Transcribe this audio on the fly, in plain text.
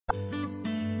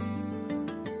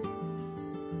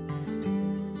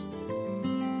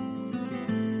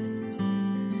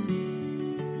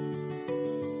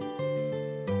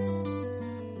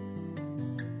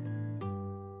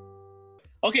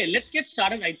Okay, let's get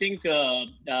started. I think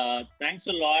thanks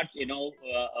a lot.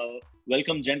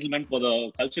 Welcome, gentlemen, for the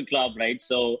Culture Club, right?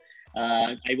 So,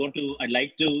 I'd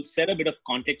like to set a bit of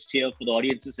context here for the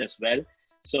audiences as well.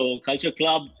 So, Culture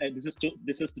Club, this is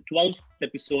the 12th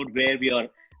episode where we are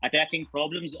attacking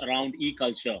problems around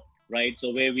e-culture, right? So,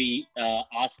 where we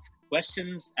ask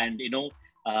questions and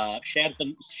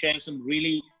share some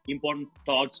really important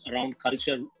thoughts around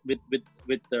culture with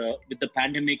the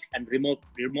pandemic and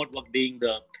remote work being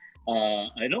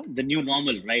the new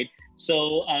normal, right?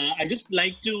 So I just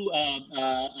like to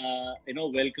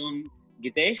welcome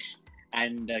Gitesh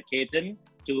and Ketan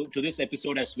to this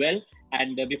episode as well.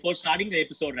 And before starting the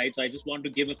episode, right, so I just want to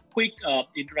give a quick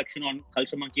introduction on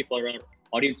Culture Monkey for our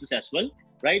audiences as well,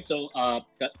 right? So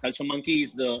Culture Monkey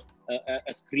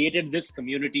has created this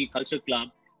community culture club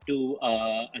to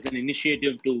as an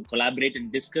initiative to collaborate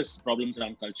and discuss problems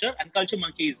around culture. And Culture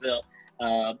Monkey is a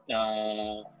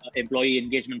employee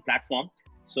engagement platform.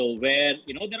 So where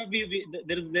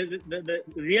the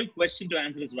real question to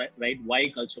answer is right, why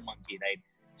Culture Monkey, right?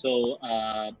 So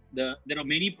there are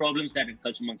many problems that in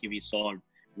Culture Monkey we solve.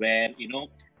 Where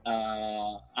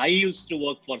I used to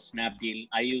work for Snapdeal.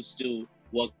 I used to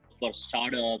work for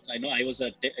startups. I know I was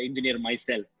an engineer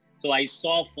myself. So I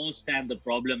saw firsthand the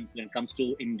problems when it comes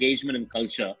to engagement and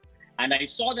culture. And I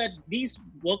saw that these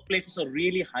workplaces are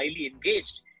really highly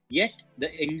engaged, yet the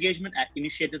engagement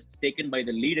initiatives taken by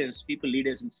the leaders, people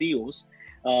leaders and CEOs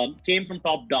came from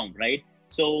top down, right?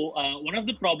 So one of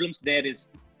the problems there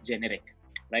is generic,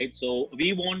 right? So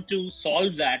we want to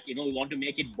solve that, we want to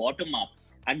make it bottom up,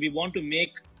 and we want to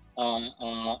make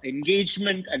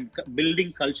engagement and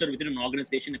building culture within an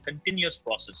organization a continuous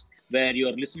process where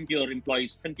you're listening to your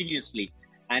employees continuously.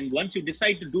 And once you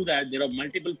decide to do that, there are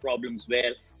multiple problems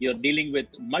where you're dealing with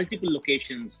multiple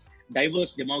locations,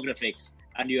 diverse demographics,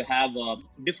 and you have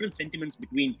different sentiments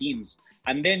between teams.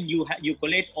 And then you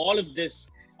collate all of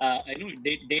this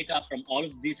data from all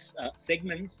of these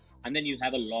segments, and then you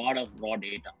have a lot of raw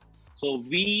data. So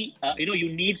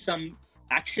you need some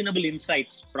actionable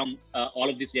insights from all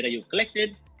of this data you've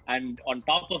collected. And on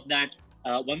top of that,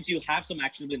 once you have some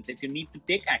actionable insights, you need to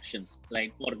take actions.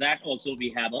 Like for that also,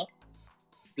 we have a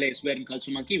place where in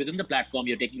Culture Monkey, within the platform,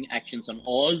 you're taking actions on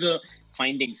all the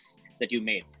findings that you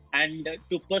made. And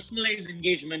to personalize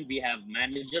engagement, we have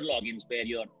manager logins where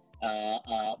your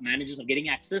managers are getting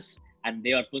access and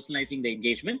they are personalizing the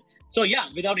engagement. So yeah,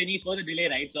 without any further delay,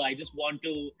 right? So I just want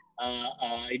to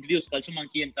introduce Culture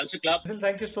Monkey and Culture Club.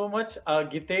 Thank you so much,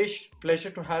 Gitesh. Pleasure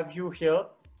to have you here.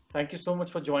 Thank you so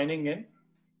much for joining in.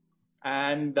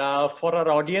 And for our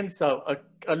audience, a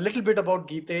little bit about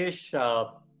Gitesh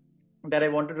that I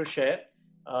wanted to share.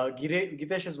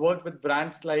 Gitesh has worked with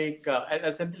brands like,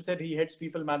 as Senthil said, he heads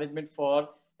people management for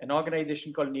an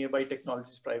organization called Nearby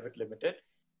Technologies Private Limited.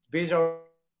 It's based out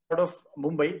of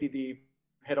Mumbai. The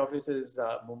head office is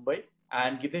Mumbai.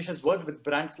 And Gitesh has worked with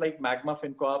brands like Magma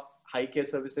FinCorp, High Care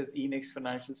Services, eNext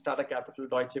Financial, Tata Capital,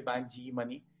 Deutsche Bank, GE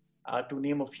Money, to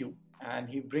name a few. And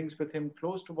he brings with him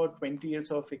close to about 20 years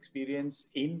of experience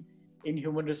in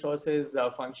human resources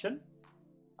function.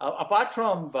 Apart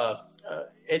from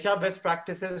HR best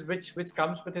practices, which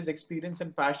comes with his experience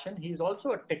and passion, he's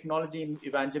also a technology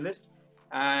evangelist.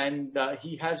 And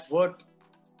he has worked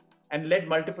and led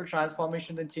multiple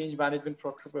transformation and change management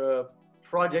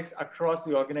projects across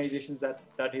the organizations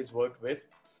that he's worked with.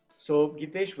 So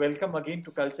Gitesh, welcome again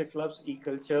to Culture Club's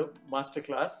e-culture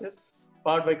masterclasses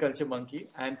powered by Culture Monkey,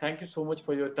 and thank you so much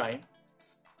for your time.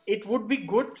 It would be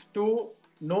good to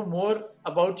know more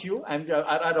about you, and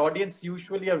our audience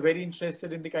usually are very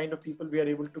interested in the kind of people we are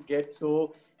able to get.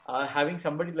 So having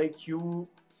somebody like you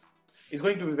is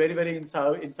going to be very, very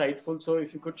insightful. So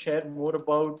if you could share more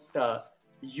about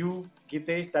you,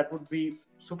 Gitesh, that would be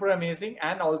super amazing,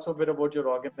 and also a bit about your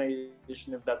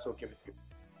organization, if that's okay with you.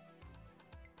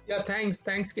 Yeah, thanks,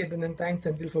 Ketan, and thanks,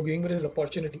 Senthil, for giving me this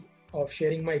opportunity of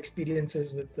sharing my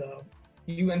experiences with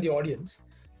you and the audience.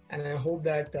 And I hope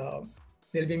that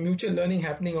there'll be mutual learning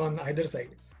happening on either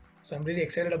side. So I'm really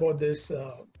excited about this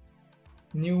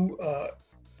new.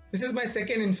 This is my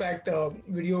second, in fact,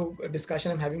 video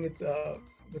discussion I'm having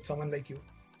with someone like you.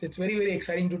 So it's very, very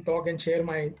exciting to talk and share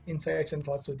my insights and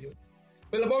thoughts with you.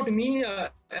 Well, about me,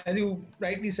 as you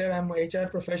rightly said, I'm an HR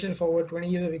professional for over 20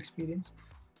 years of experience.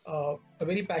 A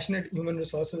very passionate human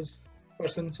resources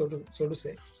person, so to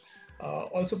say.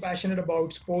 Also passionate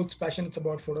about sports, passionate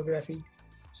about photography.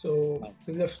 So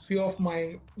there's a few of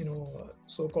my,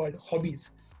 so-called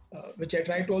hobbies, which I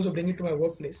try to also bring it to my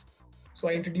workplace. So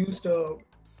I introduced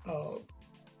what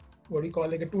we call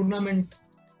like a tournament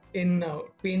in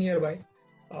Pay Nearby.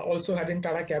 Also had in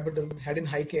Tata Capital, had in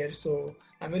High Care. So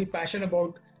I'm very passionate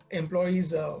about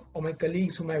employees or my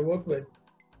colleagues whom I work with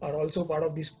are also part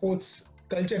of the sports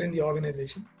culture in the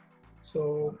organization.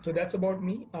 So that's about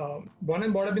me. Born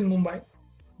and brought up in Mumbai,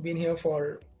 been here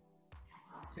for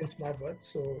since my birth.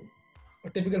 So a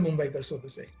typical Mumbaiker, so to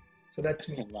say. So that's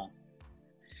me. Wow,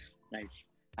 nice.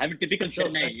 I'm a typical So,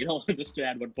 Chennai, just to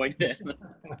add one point there.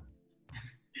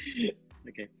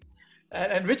 Okay.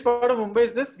 and which part of Mumbai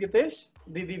is this, Gitesh?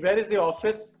 The where is the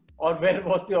office, or where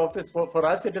was the office? For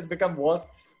us, it has become was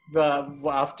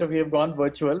after we have gone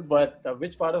virtual. But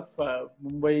which part of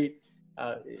Mumbai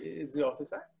is the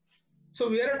office at? So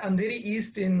we are at Andheri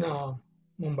East in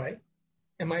Mumbai,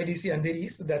 MIDC Andheri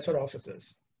East. So that's our office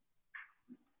is.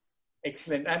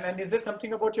 Excellent. And is there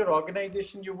something about your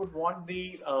organization you would want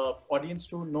the audience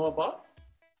to know about?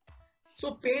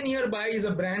 So Pay Nearby is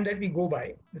a brand that we go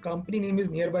by. The company name is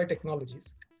Nearby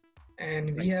Technologies.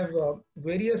 And we have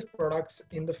various products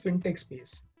in the fintech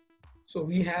space. So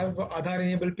we have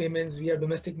Aadhaar-enabled payments, we have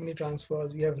domestic money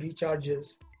transfers, we have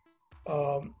recharges.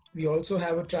 We also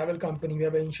have a travel company, we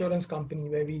have an insurance company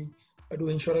where we do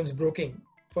insurance broking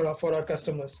for our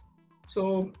customers.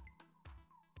 So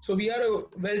we are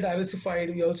well diversified.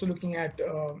 We're also looking at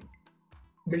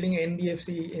building an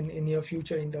NBFC in near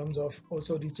future in terms of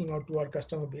also reaching out to our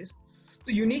customer base.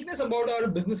 The uniqueness about our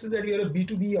business is that we are a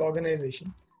B2B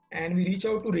organization and we reach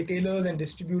out to retailers and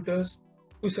distributors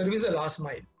to service the last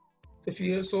mile.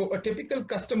 So a typical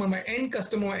customer, my end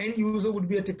user would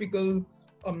be a typical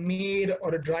maid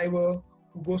or a driver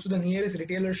who goes to the nearest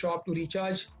retailer shop to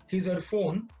recharge his or her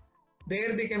phone.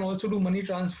 There they can also do money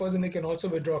transfers and they can also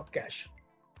withdraw cash.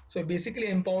 So basically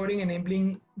empowering and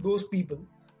enabling those people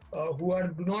who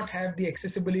do not have the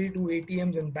accessibility to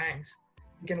ATMs and banks.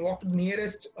 You can walk to the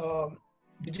nearest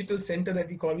digital center that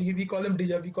we call them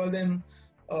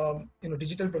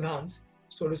digital pradhans,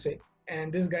 so to say.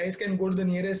 And these guys can go to the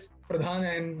nearest pradhan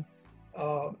and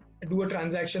do a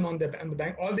transaction on the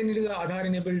bank. All they need is an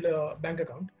Aadhaar-enabled bank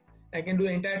account. I can do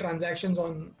the entire transactions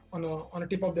on a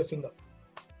tip of the finger.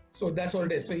 So that's all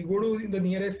it is. So you go to the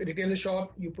nearest retailer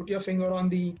shop, you put your finger on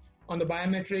the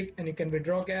biometric, and you can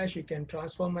withdraw cash, you can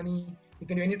transfer money, you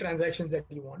can do any transactions that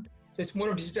you want. So it's more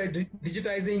of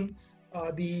digitizing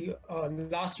the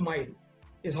last mile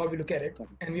is how we look at it.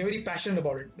 And we're very passionate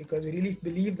about it because we really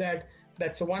believe that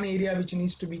that's one area which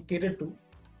needs to be catered to,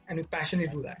 and we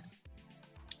passionately do that.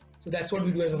 So that's what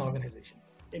we do as an organization.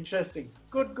 Interesting.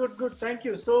 Good. Thank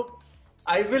you. So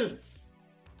I will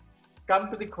come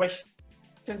to the questions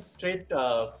straight,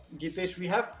 Gitesh. We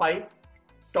have 5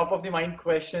 top of the mind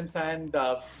questions, and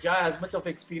as much of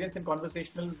experience in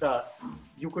conversational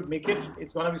you could make it.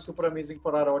 It's going to be super amazing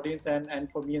for our audience and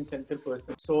for me and Senthil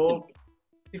personally. So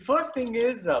the first thing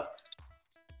is,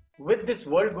 with this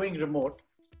world going remote,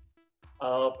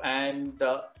 and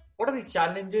what are the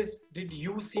challenges did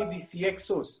you see the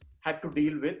CXOs had to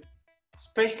deal with,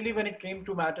 especially when it came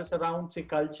to matters around, say,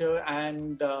 culture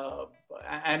and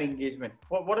engagement?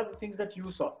 What are the things that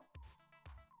you saw?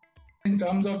 In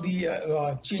terms of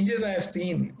the changes I have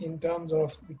seen, in terms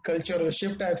of the culture or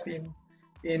shift I have seen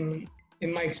in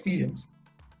my experience,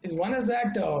 is one is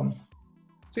that, so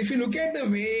if you look at the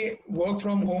way work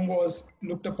from home was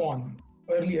looked upon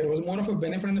earlier, it was more of a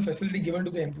benefit and a facility given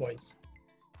to the employees.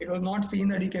 It was not seen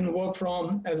that you can work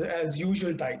from as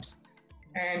usual types.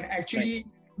 And actually,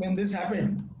 when this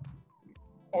happened,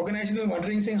 organizations were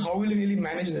wondering, saying, how will we really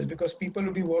manage this? Because people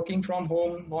will be working from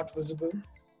home, not visible.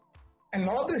 And a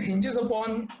lot of this hinges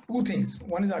upon 2 things.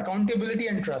 One is accountability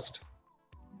and trust.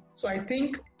 So I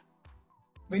think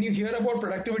when you hear about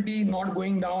productivity not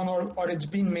going down or it's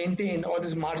been maintained, or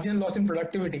this marginal loss in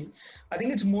productivity, I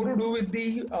think it's more to do with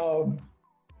the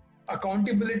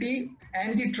accountability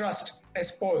and the trust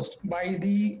espoused by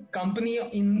the company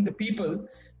in the people,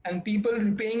 and people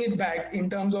repaying it back in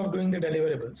terms of doing the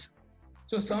deliverables.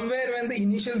 So somewhere when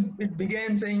it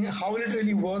began saying, how will it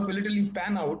really work? Will it really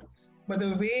pan out? But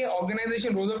the way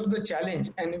organization rose up to the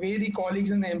challenge and the way the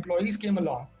colleagues and the employees came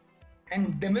along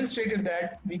and demonstrated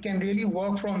that we can really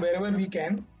work from wherever we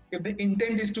can, if the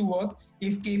intent is to work,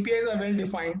 if KPIs are well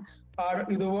defined, or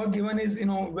if the work given is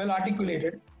well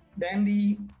articulated, then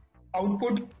the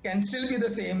output can still be the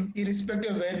same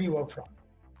irrespective of where we work from.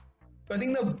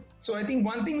 So I think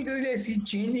one thing which I see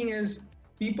changing is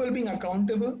people being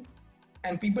accountable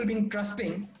and people being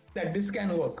trusting that this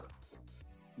can work.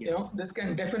 Yes. This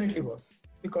can definitely work,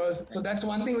 because so that's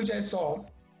one thing which I saw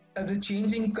as a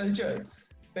changing culture,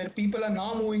 where people are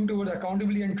now moving towards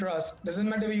accountability and trust. Doesn't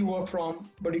matter where you work from,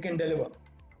 but you can deliver.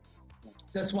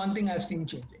 So that's one thing I've seen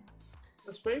changing.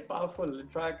 That's very powerful. In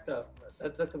fact,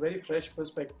 that's a very fresh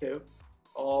perspective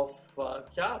of,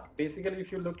 basically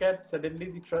if you look at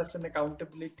suddenly the trust and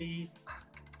accountability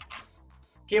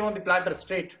came on the platter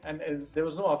straight, and there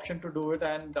was no option to do it.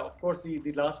 And of course,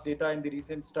 the last data in the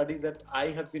recent studies that I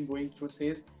have been going through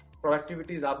says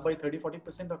productivity is up by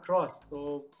 30-40% across.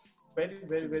 So very,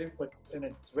 very, very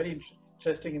pertinent. Very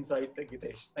interesting insight,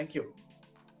 Gitesh. Thank you.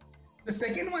 The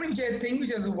second one, which I think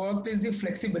which has worked, is the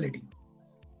flexibility.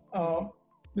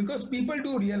 Because people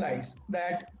do realize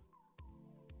that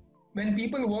when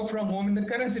people work from home in the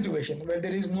current situation, where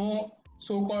there is no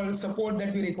so-called support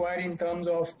that we require in terms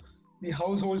of the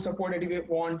household support that we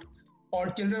want, or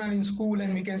children are in school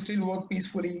and we can still work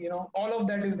peacefully, all of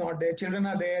that is not there. Children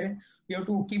are there. You have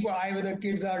to keep an eye whether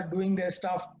kids are doing their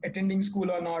stuff, attending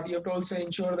school or not. You have to also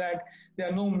ensure that there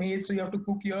are no maids, so you have to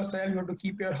cook yourself. You have to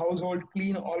keep your household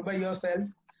clean all by yourself.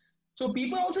 So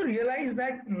people also realize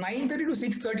that 9:30 to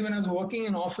 6:30 when I was working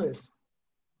in office,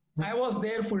 I was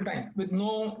there full time with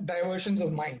no diversions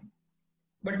of mind.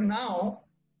 But now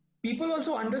people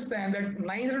also understand that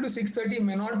 9:30 to 6:30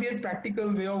 may not be a practical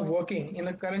way of working in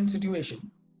the current situation.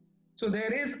 So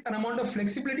there is an amount of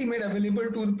flexibility made available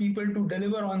to the people to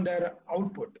deliver on their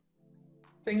output.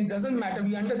 Saying it doesn't matter,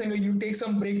 we understand you take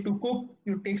some break to cook,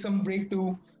 you take some break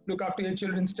to look after your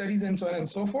children's studies and so on and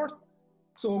so forth.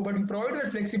 So, but we provide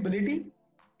that flexibility,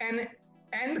 and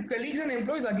the colleagues and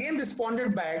employees again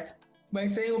responded back by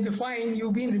saying, okay, fine,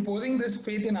 you've been reposing this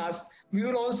faith in us. We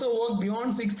will also work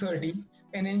beyond 6:30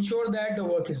 and ensure that the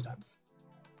work is done.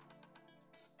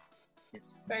 Yes.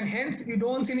 And hence, we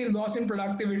don't see any loss in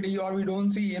productivity, or we don't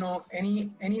see,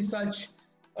 any such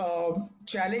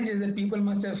challenges that people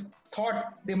must have thought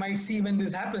they might see when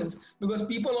this happens, because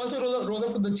people also rose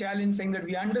up to the challenge, saying that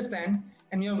we understand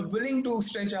and we are willing to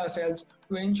stretch ourselves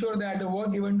to ensure that the work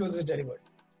given to us is delivered.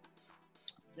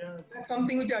 Yeah. That's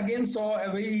something which again saw a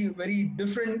very, very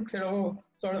different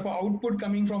sort of output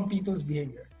coming from people's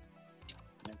behavior.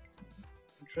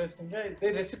 Interesting. Yeah,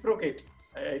 they reciprocate.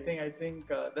 I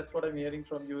think that's what I'm hearing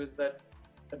from you, is that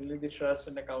suddenly the trust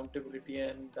and accountability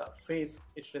and faith,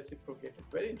 it's reciprocated.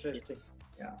 Very interesting.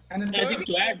 Yeah. And I think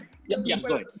to add,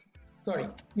 go ahead. Sorry.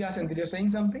 Yeah, Senthil, you're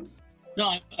saying something? No,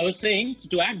 I was saying,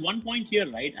 to add one point here,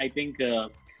 right? I think,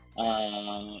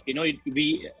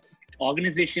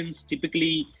 organizations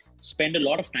typically spend a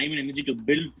lot of time and energy to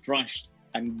build trust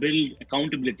and build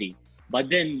accountability. But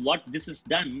then what this has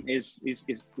done is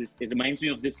it reminds me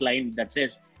of this line that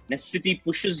says, necessity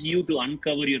pushes you to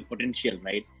uncover your potential,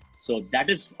 right? So that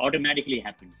is automatically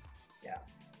happening. Yeah.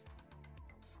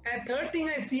 And third thing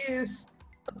I see is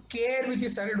care which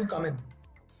is started to come in.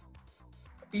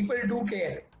 People do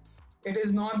care. It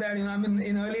is not that,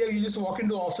 in earlier you just walk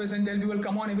into office and tell people,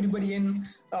 come on, everybody in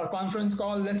a conference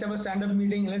call, let's have a stand-up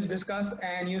meeting, let's discuss,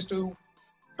 and you used to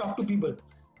talk to people.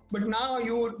 But now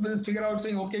you will figure out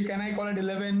saying, okay, can I call at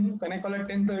 11? Can I call at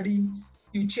 10:30?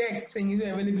 You check, saying, is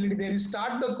there availability there? You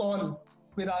start the call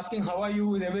with asking, how are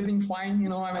you? Is everything fine?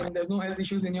 There's no health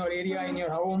issues in your area, in your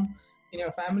home, in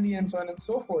your family, and so on and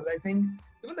so forth. I think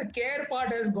even the care part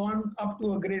has gone up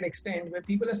to a great extent, where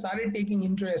people have started taking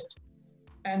interest.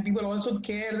 And people also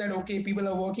care that, okay, people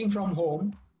are working from home,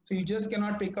 so you just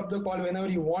cannot pick up the call whenever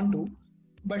you want to.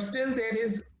 But still there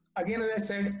is, again, as I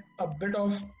said, a bit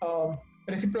of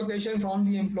reciprocation from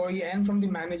the employee and from the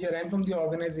manager and from the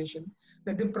organization,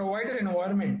 that they provide an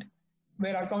environment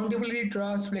where accountability,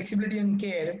 trust, flexibility, and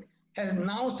care has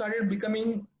now started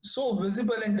becoming so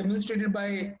visible and demonstrated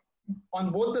on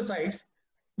both the sides,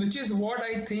 which is what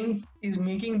I think is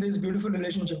making this beautiful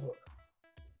relationship work.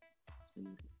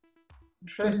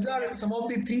 These are some of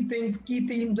the key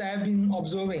themes I have been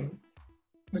observing,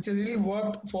 which has really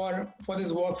worked for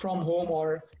this work from home,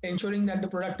 or ensuring that the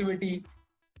productivity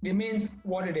remains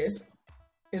what it is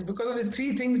because of these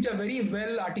three things which are very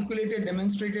well articulated,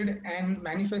 demonstrated, and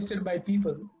manifested by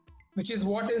people, which is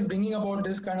what is bringing about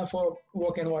this kind of a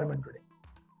work environment today.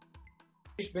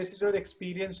 Based on your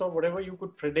experience or whatever you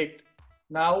could predict,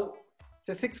 now,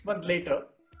 say 6 months later,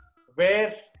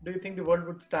 where do you think the world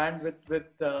would stand with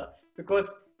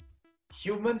because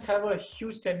humans have a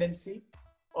huge tendency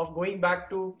of going back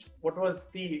to what was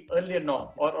the earlier norm,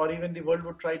 or even the world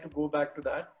would try to go back to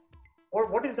that. Or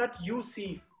what is that you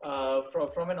see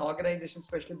from an organization,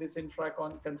 especially this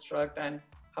construct, and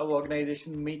how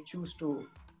organization may choose to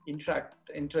interact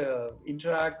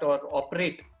or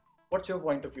operate? What's your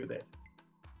point of view there?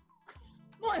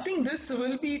 No, I think this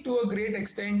will be, to a great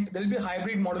extent, there will be a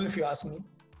hybrid model, if you ask me.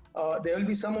 There will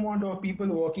be some amount of people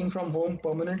working from home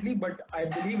permanently, but I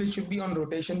believe it should be on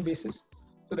rotation basis,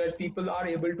 so that people are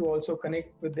able to also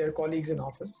connect with their colleagues in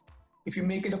office. If you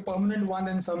make it a permanent one,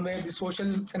 then somewhere the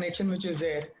social connection which is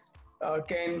there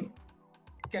can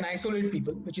isolate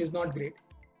people, which is not great.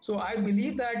 So I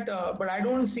believe that, but I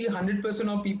don't see 100%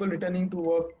 of people returning to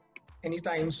work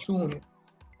anytime soon.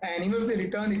 And even if they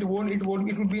return, it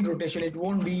would be in rotation. It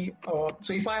won't be,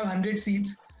 so if I have 100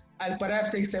 seats, I'll perhaps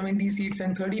take 70 seats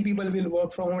and 30 people will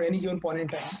work from home at any given point in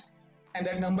time. And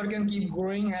that number can keep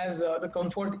growing as the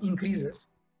comfort increases.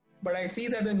 But I see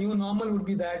that the new normal would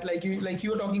be that, like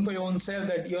you were talking for your own self,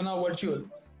 that you're now virtual,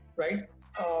 right?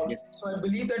 Yes. So I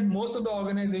believe that most of the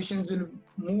organizations will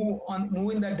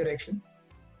move in that direction,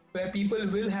 where people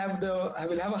will have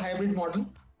a hybrid model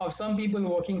of some people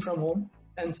working from home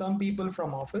and some people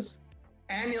from office,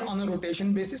 and on a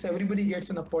rotation basis, everybody gets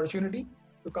an opportunity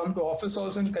to come to office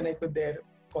also and connect with their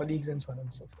colleagues and so on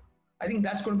and so forth. I think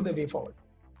that's going to be the way forward.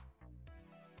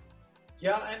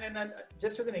 Yeah, and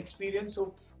just as an experience,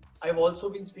 so I've also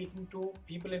been speaking to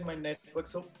people in my network.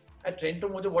 So at Rento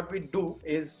Mojo, what we do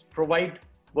is provide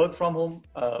work from home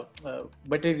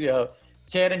material,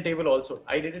 chair and table also.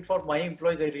 I did it for my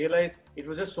employees. I realized it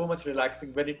was just so much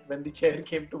relaxing when the chair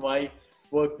came to my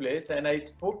workplace. And I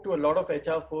spoke to a lot of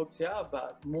HR folks. Yeah,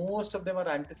 but most of them are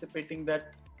anticipating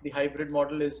that the hybrid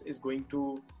model is going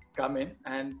to come in.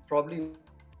 And probably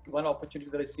one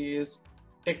opportunity that I see is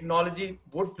technology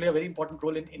would play a very important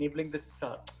role in enabling this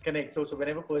connect. So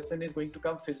whenever a person is going to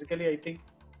come physically, I think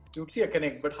you'd see a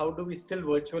connect, but how do we still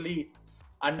virtually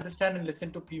understand and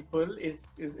listen to people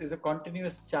is a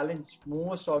continuous challenge.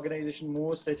 Most organization,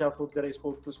 most HR folks that I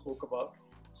spoke about.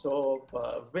 So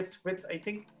with I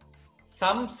think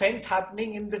some sense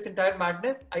happening in this entire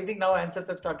madness, I think now answers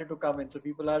have started to come in. So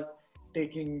people are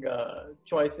taking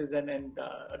choices and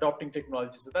adopting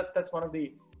technology. So that's one of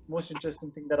the most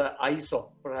interesting thing that I saw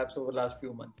perhaps over the last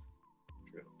few months.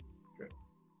 Sure.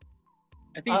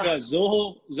 I think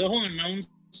Zoho announced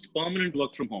permanent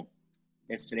work from home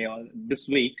yesterday or this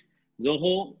week.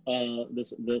 Zoho,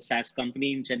 the SaaS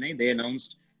company in Chennai, they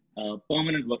announced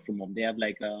permanent work from home. They have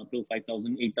like up to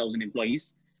 5,000, 8,000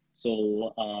 employees.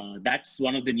 So that's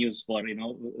one of the news for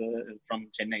from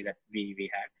Chennai that we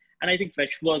had. And I think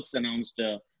Freshworks announced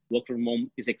work from home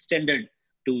is extended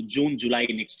to June, July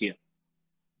next year.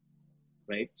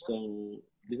 Right. So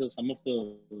these are some of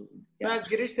the. Yeah. As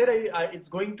Girish said, it's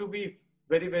going to be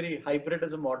very, very hybrid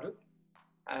as a model.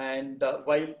 And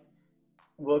while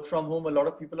work from home, a lot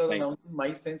of people are announcing.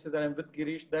 My sense is that I'm with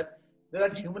Girish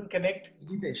that human connect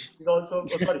is also.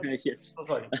 Oh, sorry. Yes. Oh,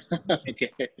 sorry. Okay.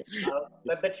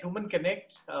 That human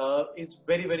connect is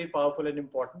very, very powerful and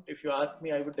important. If you ask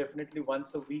me, I would definitely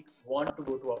once a week want to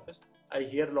go to office. I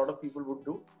hear a lot of people would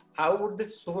do. How would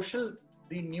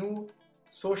the new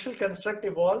social construct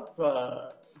evolve?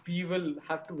 We will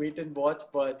have to wait and watch,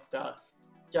 but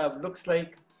looks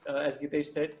like as Gitesh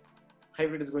said,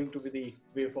 hybrid is going to be the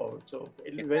way forward. So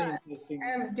it'll be very interesting.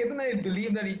 And Ketan, I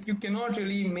believe that you cannot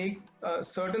really make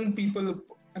certain people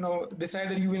decide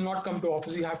that you will not come to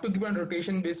office. You have to give on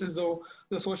rotation basis. So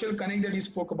the social connect that you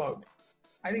spoke about,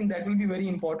 I think that will be very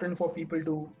important for people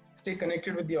to stay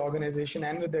connected with the organization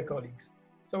and with their colleagues.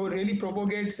 So I would really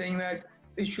propagate saying that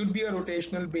it should be a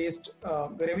rotational based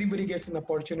where everybody gets an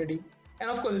opportunity. And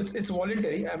of course, it's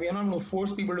voluntary. We are not going to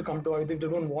force people to come to office if they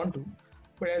don't want to.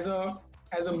 But as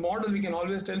a model, we can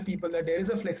always tell people that there is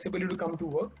a flexibility to come to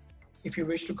work if you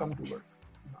wish to come to work.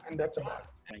 And that's about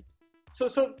it. So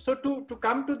to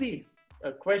come to the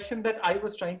question that I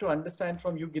was trying to understand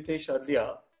from you, Gitesh,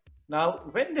 earlier. Now,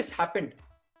 when this happened,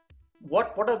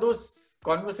 what are those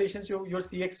conversations your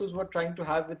CXOs were trying to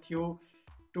have with you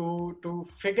to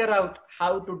figure out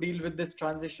how to deal with this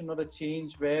transition or a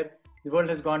change where the world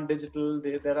has gone digital?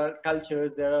 There are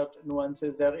cultures, there are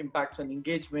nuances, there are impacts on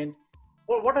engagement.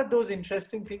 What are those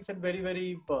interesting things and very,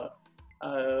 very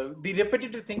the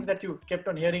repetitive things that you kept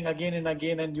on hearing again and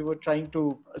again and you were trying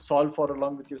to solve for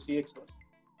along with your CXOs?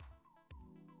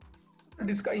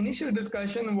 Initial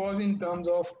discussion was in terms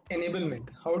of enablement.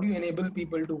 How do you enable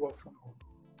people to work from home?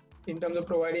 In terms of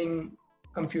providing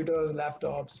computers,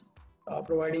 laptops,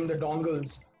 providing the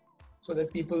dongles so that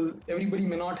everybody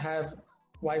may not have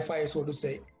Wi-Fi, so to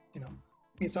say.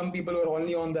 Some people are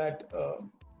only on that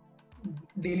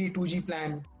daily 2G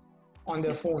plan on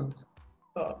their phones.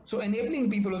 So enabling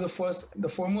people was the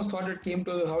foremost thought that came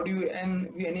to how do you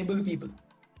we enable people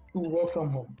to work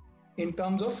from home in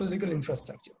terms of physical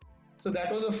infrastructure. So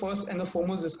that was the first and the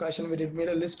foremost discussion. We made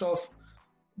a list of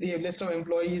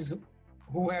employees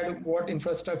who had what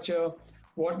infrastructure,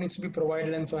 what needs to be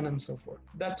provided, and so on and so forth.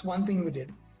 That's one thing we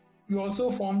did. We also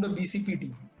formed a BCP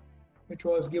team, which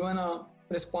was given a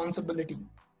responsibility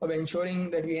of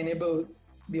ensuring that we enable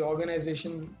the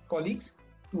organization colleagues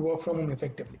to work from home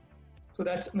effectively. So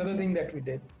that's another thing that we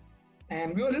did.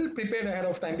 And we were a little prepared ahead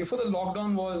of time before the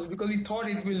lockdown was, because we thought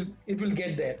it will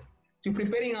get there. So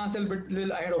preparing ourselves a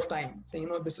little ahead of time, saying,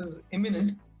 this is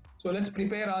imminent. So let's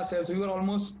prepare ourselves. We were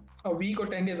almost a week or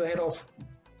 10 days ahead of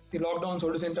the lockdown, so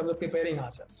to say, in terms of preparing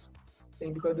ourselves.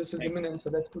 Saying because this is imminent, so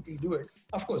let's quickly do it.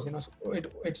 Of course, so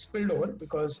it spilled over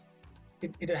because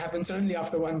it happened suddenly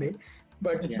after one day,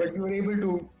 but we were able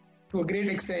to a great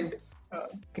extent,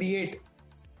 create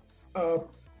a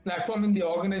platform in the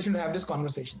organization to have these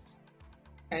conversations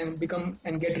and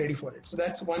get ready for it. So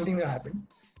that's one thing that happened.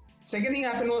 Second thing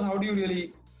happened was, how do you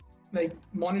really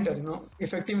monitor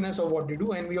effectiveness of what we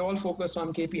do? And we all focus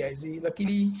on KPIs.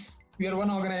 Luckily we are one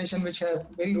organization which have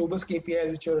very robust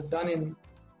KPIs which are done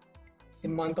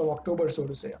in month of October, so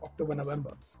to say, October,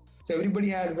 November. So everybody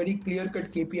had very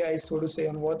clear-cut KPIs, so to say,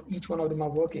 on what each one of them are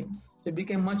working. So it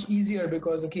became much easier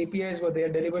because the KPIs were there,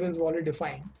 deliverables were already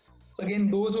defined. So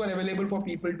again, those were available for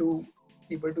people to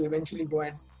eventually go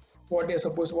and what are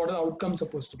the outcomes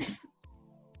supposed to be.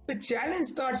 The challenge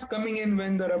starts coming in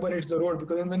when the rubber hits the road,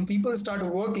 because when people start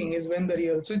working is when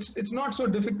so it's not so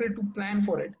difficult to plan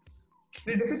for it.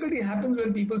 The difficulty happens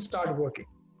when people start working.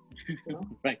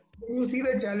 Right. You see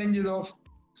the challenges of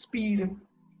speed,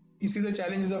 you see the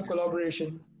challenges of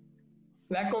collaboration,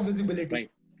 lack of visibility.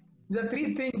 Right. These are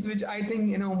three things which I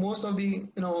think most of the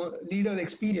leaders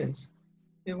experience.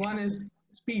 One is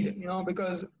speed,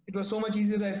 because it was so much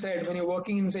easier, as I said, when you're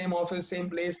working in the same office, same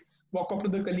place, walk up to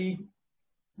the colleague,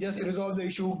 just resolve the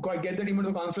issue, get the team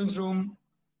into the conference room,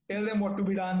 tell them what to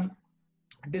be done,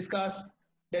 discuss,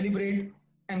 deliberate,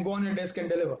 and go on your desk and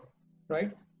deliver,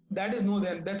 right? That's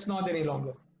not there any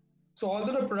longer. So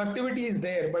although the productivity is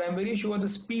there, but I'm very sure the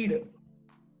speed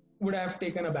would have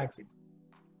taken a backseat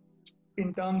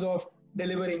in terms of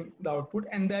delivering the output.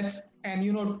 And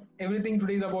everything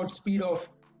today is about speed of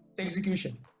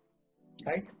execution,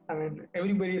 right? I mean,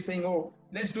 everybody is saying, oh,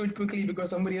 let's do it quickly because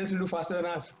somebody else will do faster than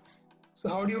us. So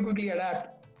how do you quickly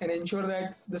adapt and ensure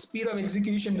that the speed of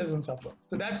execution doesn't suffer?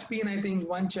 So that's been, I think,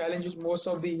 one challenge which most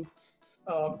of the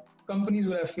companies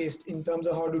would have faced in terms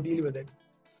of how to deal with it.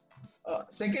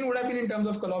 Second would have been in terms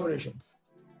of collaboration.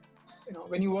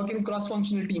 When you work in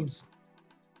cross-functional teams,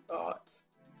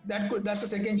 that's the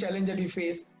second challenge that we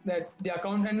face, that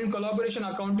and in collaboration,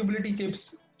 accountability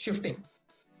keeps shifting,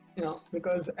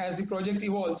 because as the projects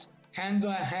evolves,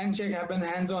 handshake happen,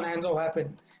 hands-on, hands-off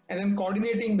happen, and then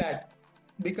coordinating that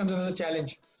becomes another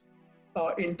challenge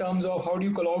in terms of how do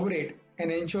you collaborate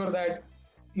and ensure that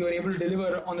you are able to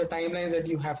deliver on the timelines that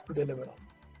you have to deliver on.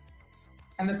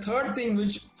 And the third thing,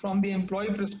 which from the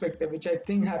employee perspective, which I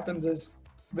think happens, is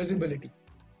visibility.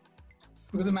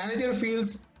 Because the manager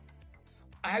feels,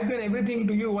 I have done everything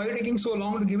to you, why are you taking so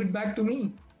long to give it back to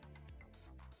me?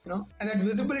 And that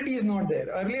visibility is not there.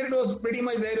 Earlier it was pretty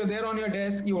much there, you're there on your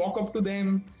desk, you walk up to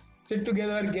them, sit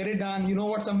together, get it done, you know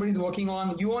what somebody's working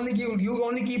on, you only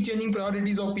keep changing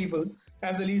priorities of people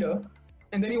as a leader.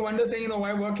 And then you wonder saying,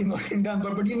 why work is not getting done?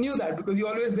 But you knew that because you're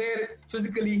always there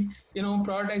physically,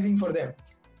 prioritizing for them.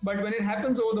 But when it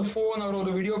happens over the phone or over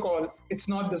the video call, it's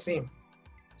not the same.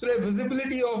 So the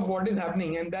visibility of what is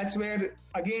happening, and that's where,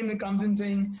 again, it comes in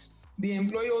saying, the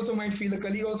employee also might feel, the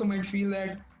colleague also might feel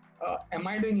that, am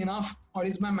I doing enough? Or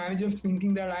is my manager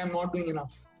thinking that I am not doing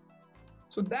enough?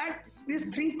 So these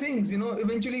three things,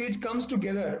 eventually which comes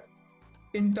together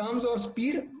in terms of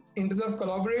speed, in terms of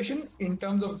collaboration, in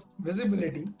terms of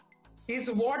visibility,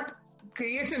 is what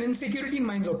creates an insecurity in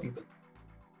minds of people.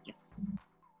 Yes.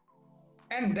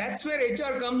 And that's where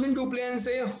HR comes into play and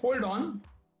say, hold on,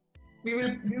 we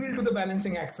will do the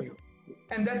balancing act for you.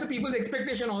 And that's the people's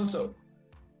expectation also.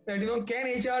 That, can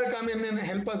HR come in and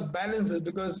help us balance this?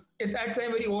 Because it's at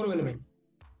times very overwhelming.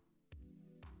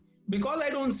 Because I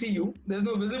don't see you, there's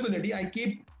no visibility, I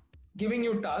keep giving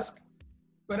you tasks,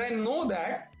 but I know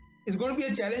that it's going to be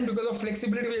a challenge because of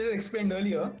flexibility, which I explained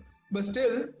earlier, but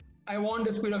still, I want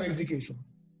the speed of execution.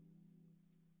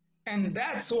 And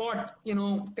that's what,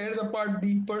 tears apart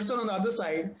the person on the other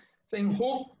side, saying,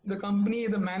 hope the company,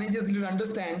 the managers will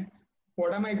understand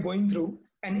what am I going through,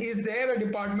 and is there a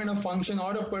department of function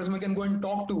or a person we can go and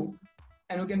talk to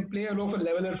and who can play a role for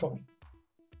leveler for me.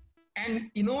 And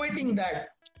innovating that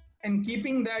and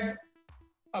keeping that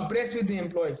abreast with the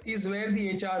employees is where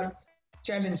the HR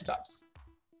challenge starts.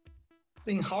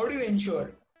 Saying, how do you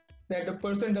ensure that the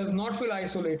person does not feel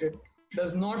isolated,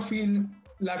 does not feel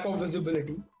lack of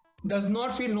visibility, does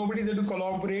not feel nobody's there to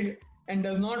collaborate, and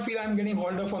does not feel I'm getting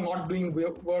hauled up for not doing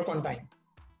work on time.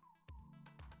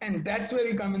 And that's where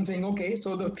we come in saying, okay,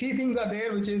 so the three things are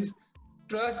there, which is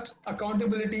trust,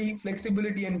 accountability,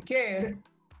 flexibility, and care.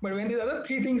 But when these other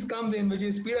three things come in, which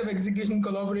is speed of execution,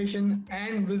 collaboration,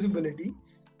 and visibility,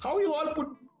 how you all put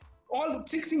all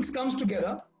six things comes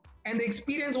together, and the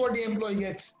experience what the employee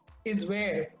gets is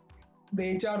where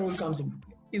the HR role comes into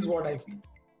play, is what I feel.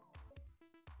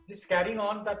 Just carrying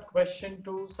on that question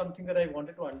to something that I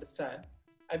wanted to understand.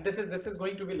 and this is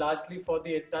going to be largely for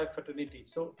the entire fraternity.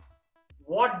 So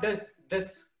what does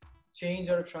this change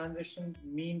or transition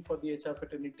mean for the HR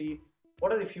fraternity?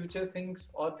 What are the future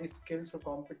things or the skills or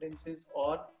competencies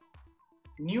or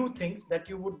new things that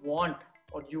you would want,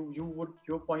 or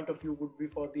your point of view would be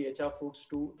for the HR folks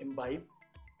to imbibe,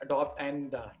 adopt,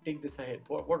 and take this ahead?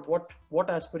 What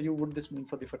as per you would this mean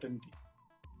for the fraternity?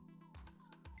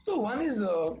 So one is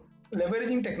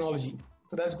leveraging technology.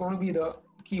 So that's going to be the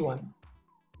key one.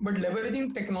 But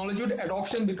leveraging technology,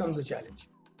 adoption becomes a challenge.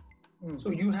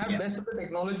 So you have best of the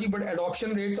technology, but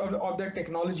adoption rates of that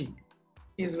technology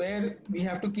is where we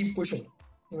have to keep pushing.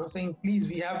 Saying, please,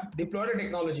 we have deployed a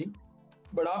technology,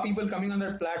 but are people coming on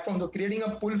that platform? So creating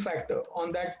a pull factor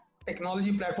on that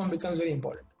technology platform becomes very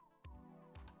important.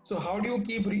 So how do you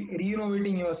keep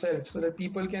re-innovating yourself so that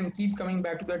people can keep coming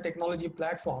back to the technology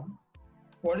platform?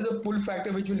 What is the pull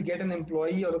factor which will get an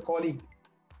employee or a colleague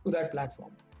to that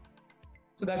platform?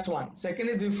 So that's one. Second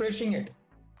is refreshing it.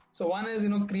 So one is,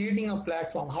 creating a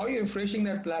platform. How are you refreshing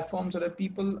that platform so that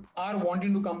people are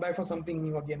wanting to come back for something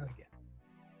new again and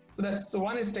again? So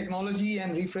one is technology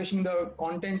and refreshing the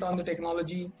content on the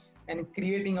technology and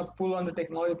creating a pull on the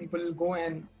technology. People will go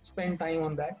and spend time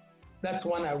on that. That's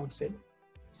one, I would say.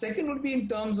 Second would be in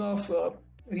terms of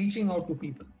reaching out to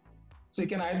people. So you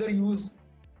can either use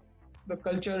the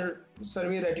culture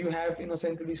survey that you have,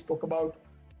 Senthil we spoke about,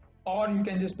 or you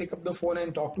can just pick up the phone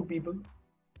and talk to people.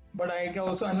 But I can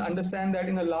also understand that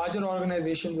in the larger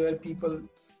organizations where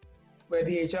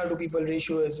the HR to people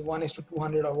ratio is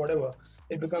 1:200 or whatever,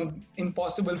 it becomes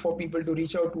impossible for people to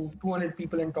reach out to 200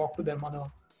 people and talk to them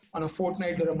on a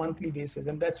fortnightly or a monthly basis.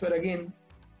 And that's where, again,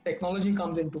 technology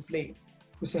comes into play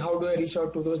to say, how do I reach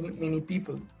out to those many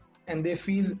people and they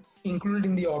feel included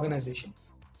in the organization?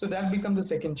 So that becomes the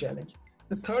second challenge.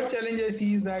 The third challenge I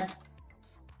see is that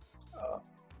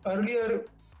earlier,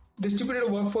 distributed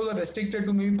workforce are restricted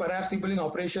to maybe perhaps people in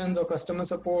operations or customer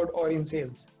support or in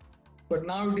sales. But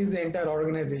now it is the entire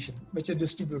organization which is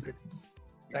distributed,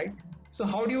 right? So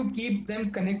how do you keep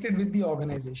them connected with the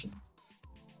organization?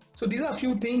 So these are a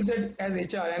few things that as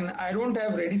HR, and I don't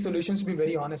have ready solutions to be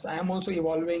very honest. I am also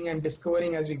evolving and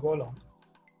discovering as we go along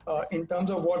in terms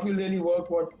of what will really work,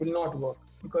 what will not work,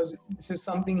 because this is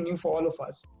something new for all of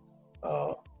us.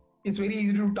 It's very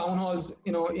easy to do town halls,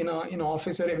 in an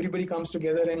office where everybody comes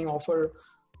together and you offer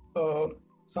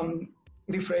some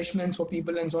refreshments for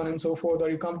people and so on and so forth, or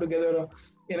you come together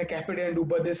in a cafeteria and do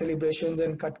birthday celebrations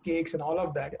and cut cakes and all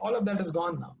of that. All of that is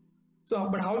gone now. So,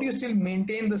 but how do you still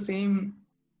maintain the same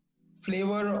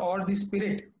flavor or the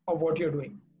spirit of what you're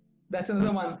doing? That's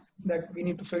another one that we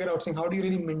need to figure out, saying how do you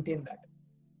really maintain that?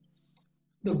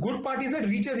 The good part is that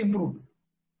reach has improved.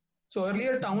 So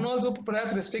earlier town halls were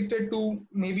perhaps restricted to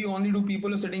maybe only to people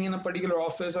who are sitting in a particular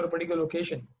office or a particular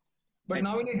location. But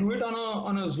now when you do it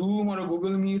on a Zoom or a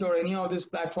Google Meet or any of these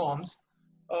platforms,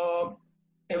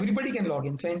 everybody can log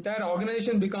in. So entire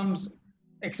organization becomes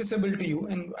accessible to you,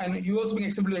 and you also being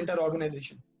accessible to the entire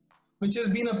organization, which has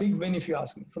been a big win if you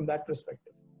ask me from that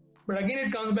perspective. But again,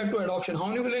 it comes back to adoption. How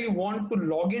many people really want to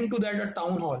log into that at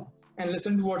town hall and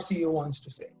listen to what CEO wants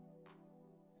to say?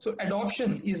 So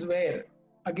adoption is where,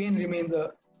 again, remains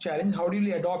a challenge. How do you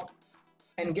really adopt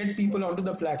and get people onto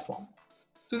the platform?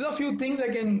 So there's a few things I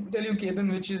can tell you, Ketan,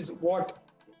 which is what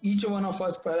each one of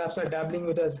us perhaps are dabbling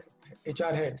with as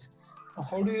HR heads.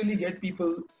 How do you really get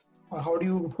people, or how do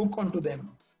you hook onto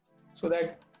them so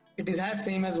that it is as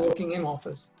same as working in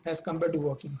office as compared to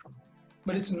working from home?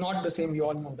 But it's not the same. We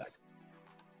all know that.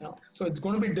 So it's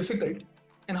going to be difficult.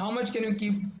 And how much can you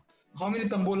keep? How many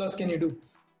tambolas can you do?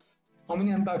 How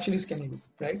many antaksharis can you do?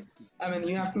 Right? I mean,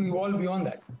 you have to evolve beyond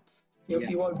that. You have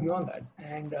to evolve beyond that,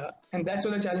 and that's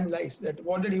where the challenge lies. That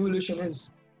what that evolution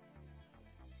is.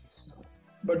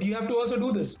 But you have to also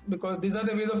do this because these are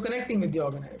the ways of connecting with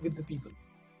the people.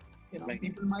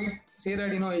 People might say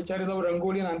that HR is our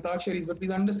Rangoli and Antaksharis, but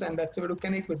please understand that's the way to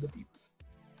connect with the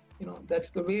people. That's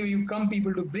the way you come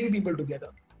people to bring people together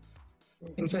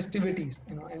in festivities,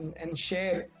 and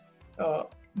share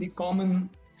the common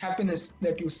happiness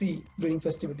that you see during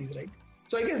festivities, right?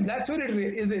 So I guess that's where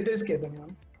it is,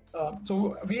 Ketan.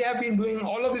 So we have been doing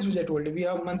all of this, which I told you. We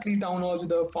have monthly town halls with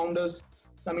the founders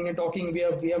coming and talking.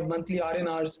 We have monthly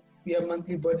RNRs. We have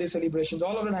monthly birthday celebrations.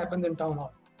 All of it happens in town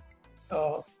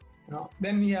hall.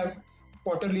 Then we have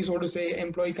quarterly, so to say,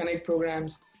 employee connect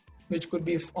programs, which could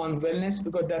be on wellness,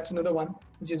 because that's another one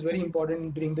which is very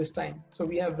important during this time. So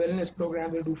we have wellness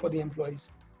programs we do for the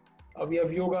employees. We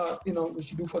have yoga,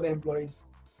 which we do for the employees,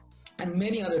 and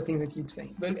many other things I keep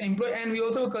saying. And we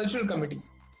also have a cultural committee,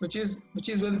 which is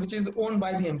owned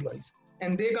by the employees,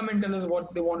 and they come and tell us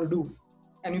what they want to do,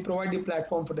 and we provide the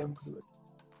platform for them to do it.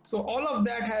 So all of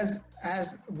that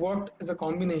has worked as a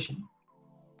combination.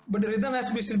 But the rhythm has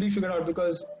to be still be figured out,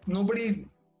 because nobody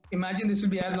imagine this will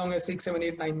be as long as 6, 7,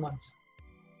 8, 9 months.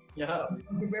 Yeah.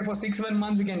 Prepare for 6, 7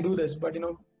 months, we can do this, but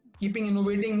keeping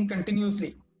innovating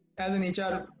continuously as an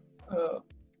HR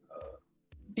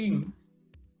team,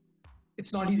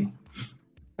 it's not easy.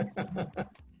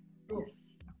 True.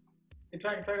 In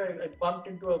fact, I bumped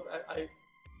into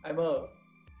I'm a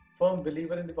firm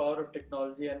believer in the power of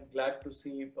technology, and glad to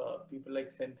see people like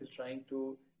Senthil trying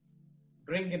to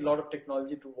bring in a lot of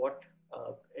technology to what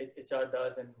HR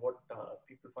does and what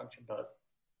people function does.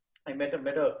 I met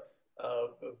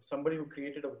somebody who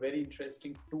created a very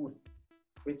interesting tool,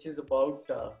 which is about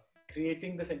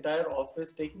creating this entire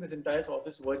office, taking this entire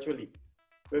office virtually,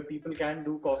 where people can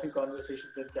do coffee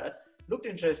conversations and chat. Looked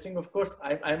interesting. Of course,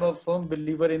 I'm a firm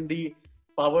believer in the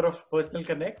power of personal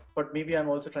connect, but maybe I'm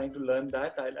also trying to learn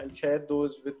that. I'll share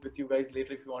those with you guys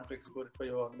later if you want to explore it for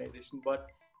your organization. But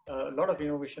a lot of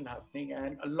innovation happening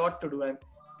and a lot to do. I'm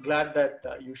glad that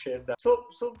you shared that. So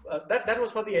that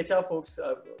was for the HR folks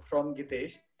from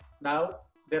Gitesh. Now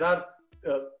there are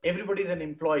everybody's an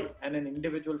employee and an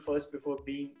individual first before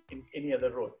being in any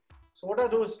other role. So what are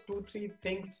those 2-3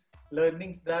 things,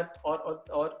 learnings that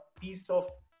or piece of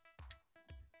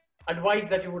advice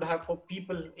that you would have for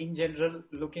people in general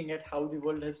looking at how the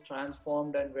world has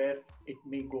transformed and where it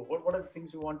may go? What are the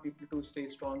things you want people to stay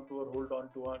strong to or hold on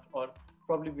to or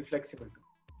probably be flexible to?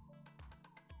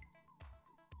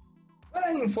 Well,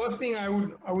 I mean, first thing I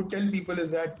would tell people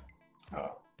is that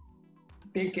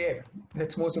take care.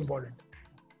 That's most important.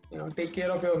 Take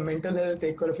care of your mental health,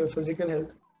 take care of your physical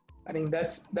health. I think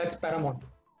that's paramount.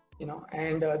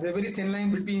 And there's a very thin line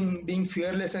between being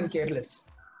fearless and careless.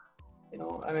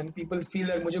 I mean, people feel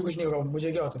that मुझे कुछ नहीं होगा,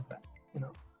 मुझे क्या हो सकता है,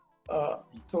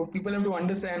 so people have to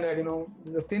understand that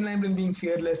there's a thin line between being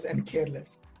fearless and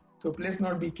careless. So let's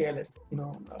not be careless.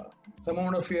 Some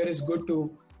amount of fear is good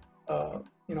to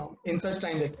in such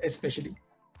time that especially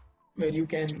where you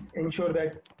can ensure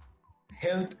that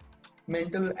health,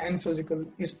 mental and physical,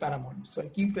 is paramount. So I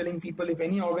keep telling people, if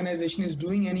any organization is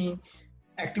doing any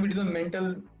activities on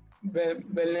mental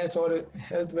wellness or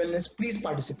health wellness, please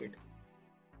participate.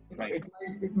 Right.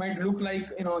 It might look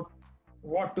like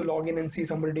what to log in and see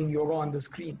somebody doing yoga on the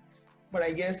screen, but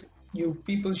I guess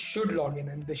people should log in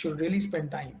and they should really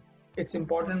spend time. It's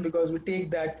important because we take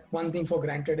that one thing for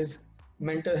granted, is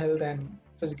mental health and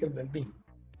physical well-being.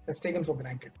 That's taken for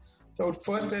granted. So I would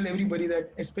first tell everybody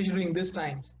that, especially during these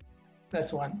times,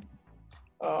 that's one.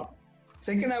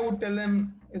 Second, I would tell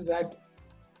them is that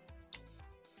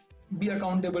be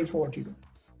accountable for what you do.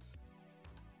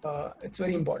 It's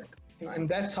very important. And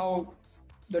that's how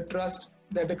the trust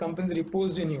that the companies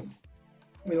reposed in you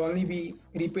will only be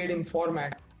repaid in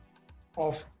format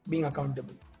of being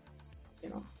accountable.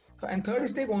 And third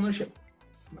is take ownership.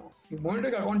 You want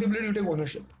to take accountability, you take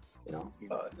ownership.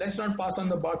 Let's not pass on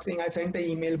the buck saying I sent an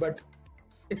email, but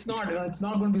it's not. It's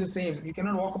not going to be the same. You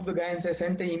cannot walk up to the guy and say I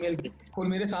sent an email. Khol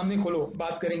mere samne kholo,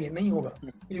 baat karenge. Nahi hoga.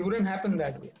 It wouldn't happen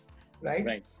that way,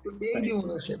 right? So take the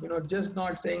ownership. Just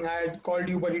not saying I had called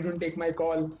you, but you didn't take my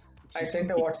call. I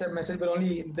sent a WhatsApp message, but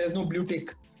only there's no blue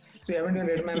tick, so you haven't even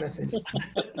read my message. so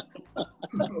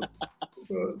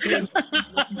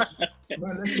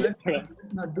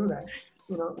let's not do that.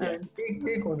 And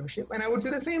take ownership. And I would say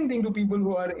the same thing to people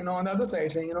who are on the other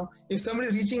side, saying if somebody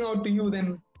is reaching out to you,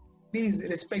 then please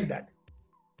respect that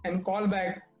and call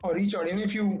back or reach out. Even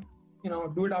if you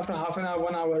do it after half an hour,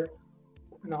 1 hour,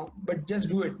 but just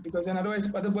do it, because then otherwise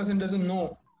the other person doesn't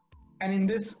know. And in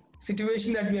this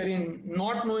situation that we are in,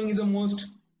 not knowing is the most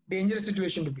dangerous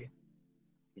situation to be in.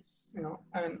 Yes.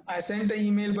 And I sent an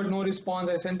email but no response.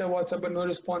 I sent a WhatsApp but no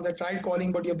response. I tried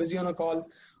calling but you're busy on a call.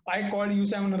 I called you,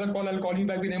 say I'm another call, I'll call you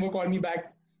back. You never called me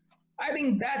back. I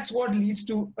think that's what leads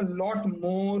to a lot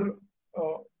more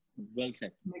well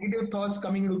said. Negative thoughts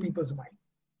coming into people's mind.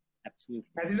 Absolutely.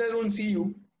 As if I don't see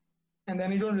you and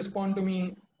then you don't respond to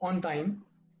me on time,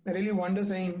 I really wonder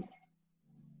saying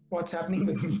what's happening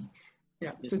with me.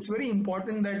 Yeah. So it's very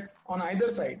important that on either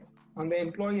side, on the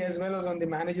employee as well as on the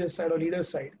manager's side or leader's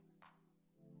side,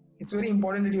 it's very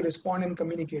important that you respond and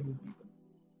communicate with people.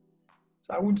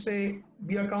 So I would say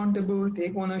be accountable,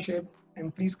 take ownership,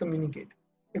 and please communicate.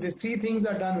 If these 3 things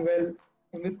are done well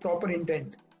and with proper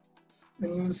intent,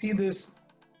 then you will see this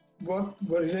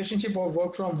relationship of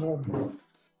work from home,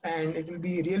 and it will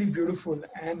be really beautiful.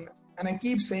 And I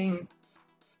keep saying,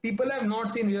 people have not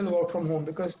seen real work from home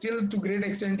because still to great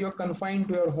extent you're confined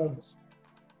to your homes.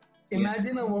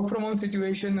 Imagine a work from home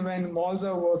situation when malls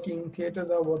are working,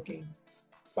 theaters are working,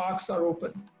 parks are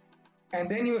open, and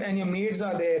then your maids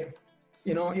are there,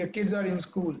 your kids are in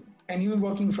school and you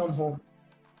working from home.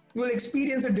 you will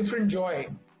experience a different joy.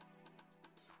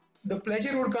 The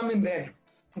pleasure would come in then.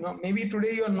 Maybe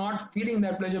today you're not feeling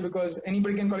that pleasure because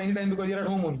anybody can call anytime because you're at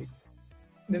home only.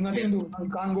 There's nothing to, you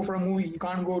can't go for a movie, you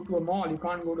can't go to a mall, you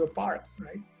can't go to a park,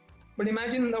 right? But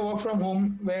imagine the work from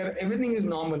home where everything is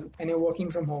normal and you're working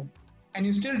from home and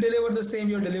you still deliver the same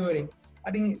you're delivering.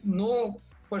 I think no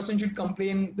person should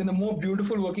complain than a more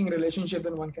beautiful working relationship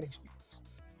than one can experience.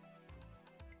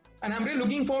 And I'm really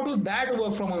looking forward to that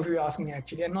work from home, if you ask me,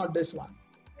 actually, and not this one.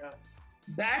 Yeah.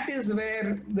 That is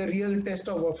where the real test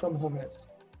of work from home is.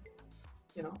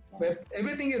 Where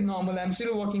everything is normal, I'm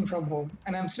still working from home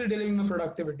and I'm still delivering the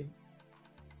productivity.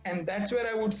 And that's where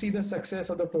I would see the success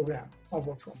of the program of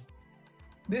work from home.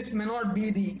 This may not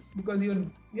be because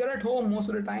you're at home most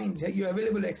of the time, you're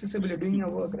available, accessible, you're doing your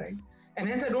work, right? And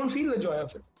hence I don't feel the joy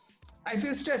of it. I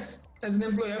feel stress as an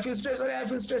employee. I feel stress,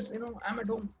 I'm at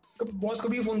home. Boss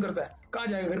kabhi phone karta hai. Kahan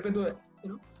jayega? Ghar pe to hai,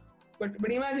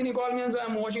 But imagine you call me and say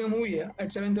I'm watching a movie at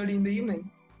 7:30 in the evening.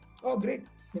 Oh, great.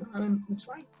 It's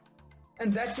fine.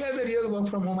 And that's where the real work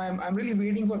from home, I'm really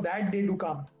waiting for that day to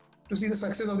come to see the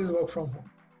success of this work from home.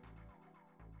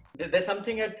 There's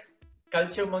something at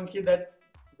Culture Monkey that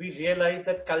we realize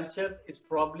that culture is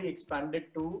probably expanded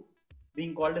to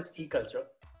being called as e-culture.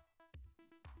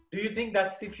 Do you think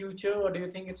that's the future or do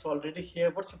you think it's already here?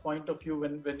 What's your point of view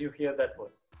when you hear that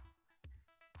word?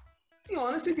 See,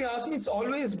 honestly, if you ask me, it's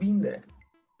always been there.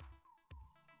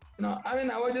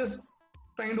 I was just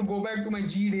trying to go back to my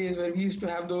G days where we used to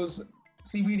have those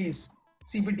CPTs,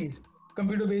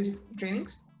 computer-based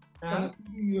trainings.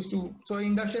 So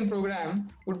induction program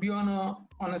would be on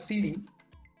a CD,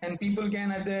 and people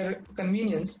can at their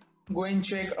convenience go and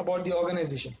check about the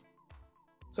organization.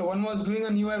 So one was doing a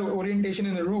new orientation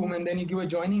in a room, and then you give a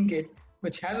joining kit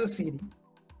which has a CD.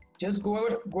 Just go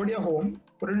to your home,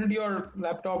 put it into your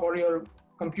laptop or your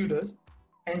computers,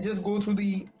 and just go through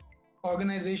the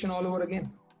organization all over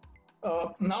again.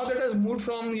 Now that has moved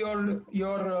from your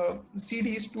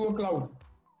CDs to a cloud.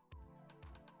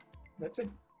 That's it,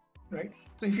 right?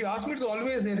 So if you ask me, it's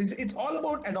always there. It's all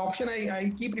about adoption.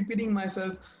 I keep repeating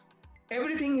myself.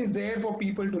 Everything is there for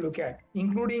people to look at,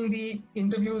 including the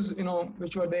interviews,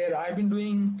 which were there. I've been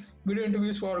doing video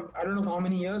interviews for I don't know how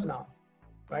many years now,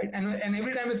 right? And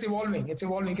every time it's evolving.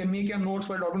 You can make your notes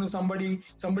while talking to somebody.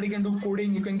 Somebody can do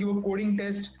coding. You can give a coding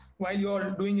test while you're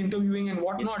doing interviewing and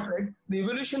whatnot, right? The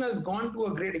evolution has gone to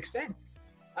a great extent.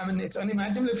 It's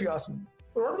unimaginable if you ask me.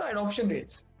 But what are the adoption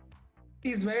rates?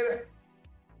 Is where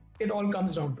it all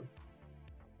comes down to.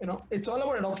 It's all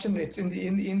about adoption rates in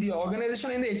the organization,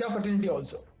 in the HR fraternity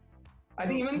also. I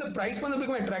think even the price points have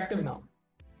become attractive now.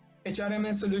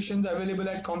 HRMS solutions available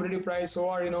at competitive price, so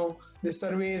are the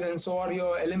surveys, and so are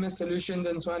your LMS solutions,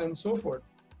 and so on and so forth.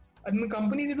 I think the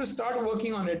companies need to start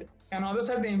working on it. And on the other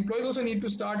side, the employees also need to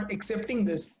start accepting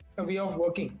this way of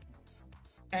working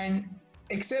and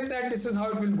accept that this is how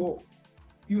it will go.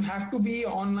 You have to be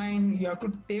online. You have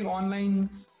to take online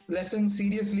lessons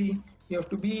seriously. You have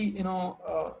to be,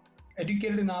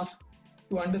 educated enough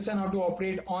to understand how to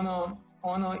operate on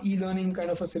a e-learning kind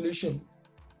of a solution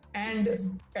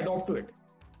and adopt to it.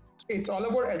 It's all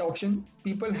about adoption.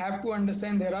 People have to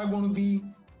understand there are going to be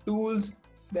tools,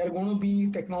 there are going to be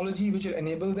technology which will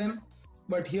enable them.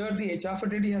 But here the HR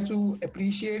fraternity has to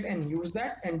appreciate and use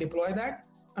that and deploy that.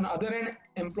 On the other end,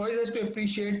 employees has to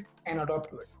appreciate and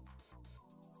adopt to it.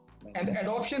 And the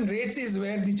adoption rates is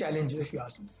where the challenge is, if you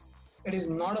ask me. It is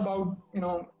not about,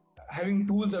 having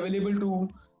tools available to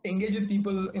engage with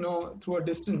people, through a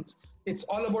distance. It's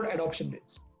all about adoption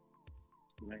rates.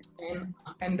 Right.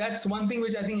 And that's one thing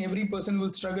which I think every person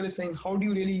will struggle is saying, how do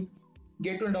you really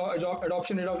get to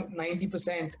adoption rate of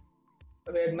 90%,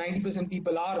 where 90%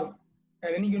 people are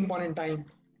at any given point in time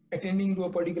attending to a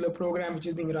particular program which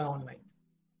is being run online.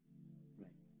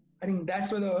 I think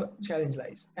that's where the challenge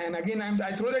lies. And again,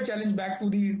 I throw that challenge back to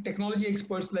the technology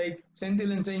experts like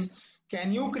Senthil and saying,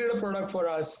 can you create a product for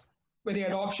us where the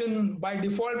adoption by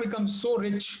default becomes so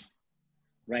rich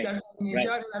that in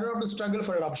HR, I don't have to struggle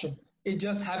for adoption. It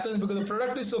just happens because the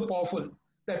product is so powerful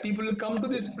that people will come to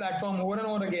this platform over and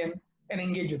over again and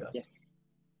engage with us. Yes.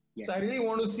 Yes. So I really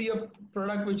want to see a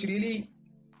product which really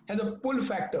has a pull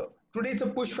factor. Today it's a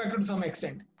push factor to some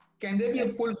extent. Can there be a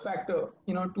pull factor,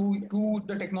 to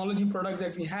the technology products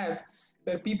that we have,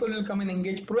 where people will come and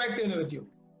engage proactively with you,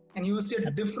 and you will see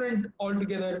a different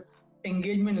altogether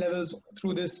engagement levels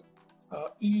through this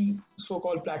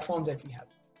so-called platforms that we have.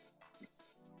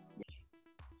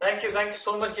 Thank you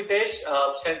so much, Gitesh.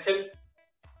 Senthil,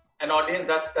 and audience,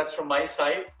 that's from my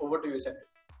side. Over to you, Senthil.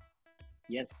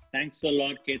 Yes, thanks a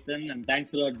lot, Ketan, and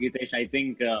thanks a lot, Gitesh. I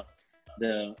think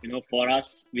for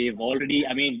us, we've already,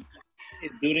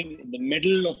 during the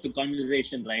middle of the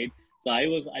conversation, right? So I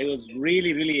was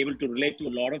really able to relate to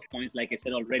a lot of points, like I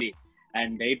said already,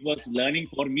 and it was learning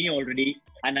for me already,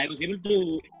 and I was able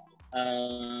to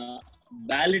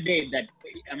validate that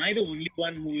am I the only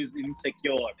one who is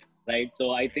insecure, right?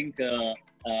 So I think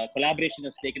collaboration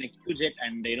has taken a huge hit,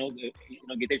 and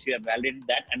Gitesh, you have validated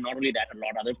that, and not only that, a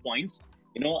lot of other points.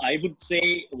 I would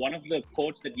say one of the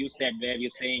quotes that you said, where you're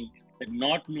saying that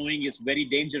not knowing is very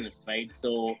dangerous, right?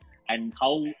 So, and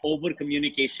how over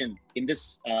communication in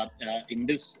this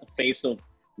phase of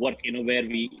work, where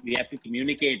we have to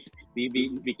communicate,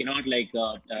 we cannot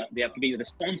we have to be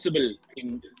responsible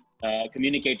in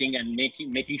communicating and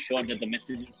making sure that the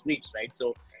message is reached, right?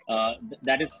 So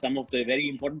that is some of the very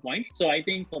important points. So I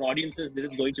think for audiences, this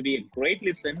is going to be a great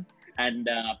listen. And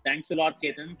thanks a lot,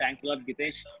 Ketan. Thanks a lot,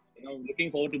 Gitesh.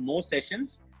 Looking forward to more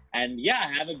sessions. And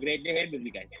yeah, have a great day ahead with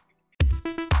you guys.